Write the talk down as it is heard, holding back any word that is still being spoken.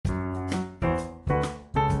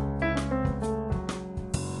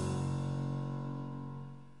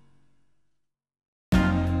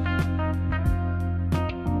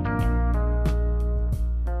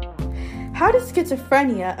How does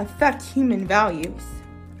schizophrenia affect human values?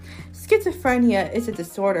 Schizophrenia is a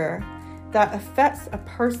disorder that affects a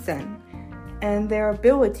person and their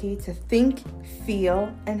ability to think,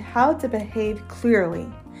 feel, and how to behave clearly.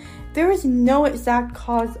 There is no exact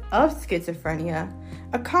cause of schizophrenia.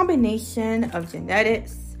 A combination of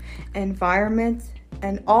genetics, environment,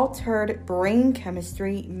 and altered brain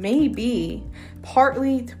chemistry may be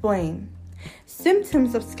partly to blame.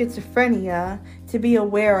 Symptoms of schizophrenia to be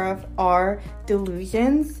aware of are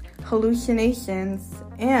delusions, hallucinations,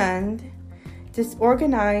 and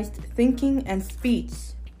disorganized thinking and speech.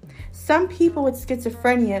 Some people with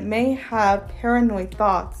schizophrenia may have paranoid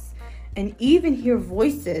thoughts and even hear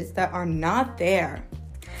voices that are not there.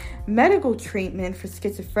 Medical treatment for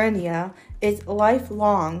schizophrenia is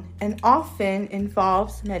lifelong and often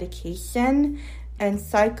involves medication and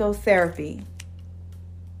psychotherapy.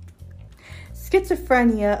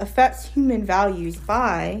 Schizophrenia affects human values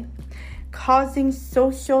by causing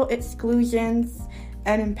social exclusions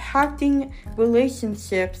and impacting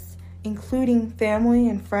relationships, including family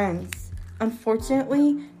and friends.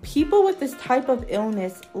 Unfortunately, people with this type of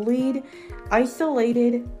illness lead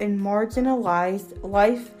isolated and marginalized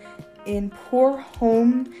life in poor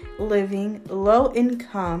home living, low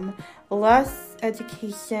income, less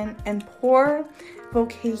education, and poor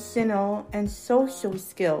vocational and social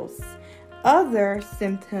skills. Other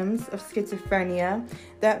symptoms of schizophrenia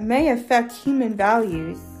that may affect human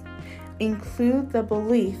values include the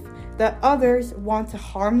belief that others want to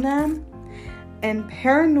harm them and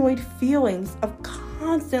paranoid feelings of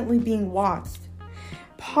constantly being watched.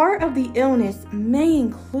 Part of the illness may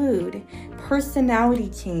include personality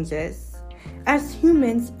changes. As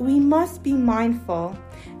humans, we must be mindful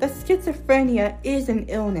that schizophrenia is an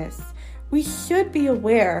illness. We should be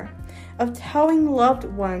aware of telling loved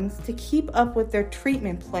ones to keep up with their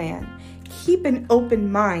treatment plan. Keep an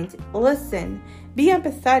open mind, listen, be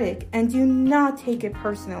empathetic, and do not take it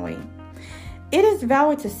personally. It is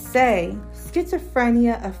valid to say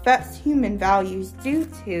schizophrenia affects human values due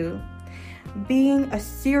to being a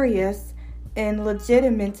serious and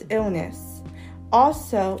legitimate illness.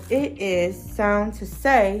 Also, it is sound to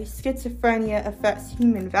say schizophrenia affects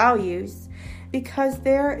human values because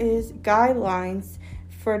there is guidelines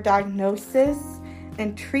for diagnosis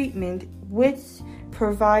and treatment which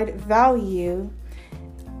provide value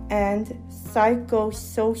and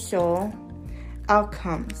psychosocial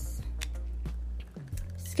outcomes.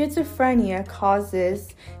 Schizophrenia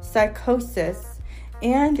causes psychosis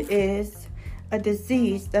and is a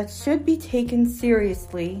disease that should be taken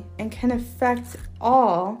seriously and can affect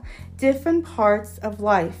all different parts of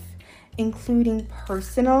life, including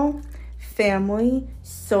personal, family,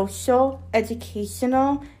 social,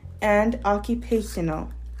 educational, and occupational.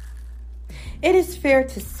 It is fair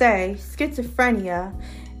to say schizophrenia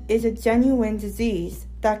is a genuine disease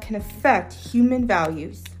that can affect human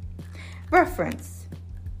values. Reference: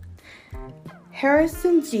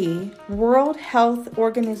 Harrison G., World Health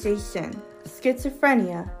Organization,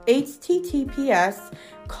 Schizophrenia,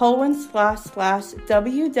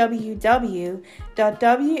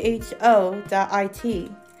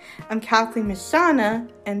 https://www.who.it. I'm Kathleen Mashana,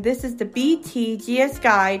 and this is the BTGS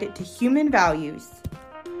Guide to Human Values.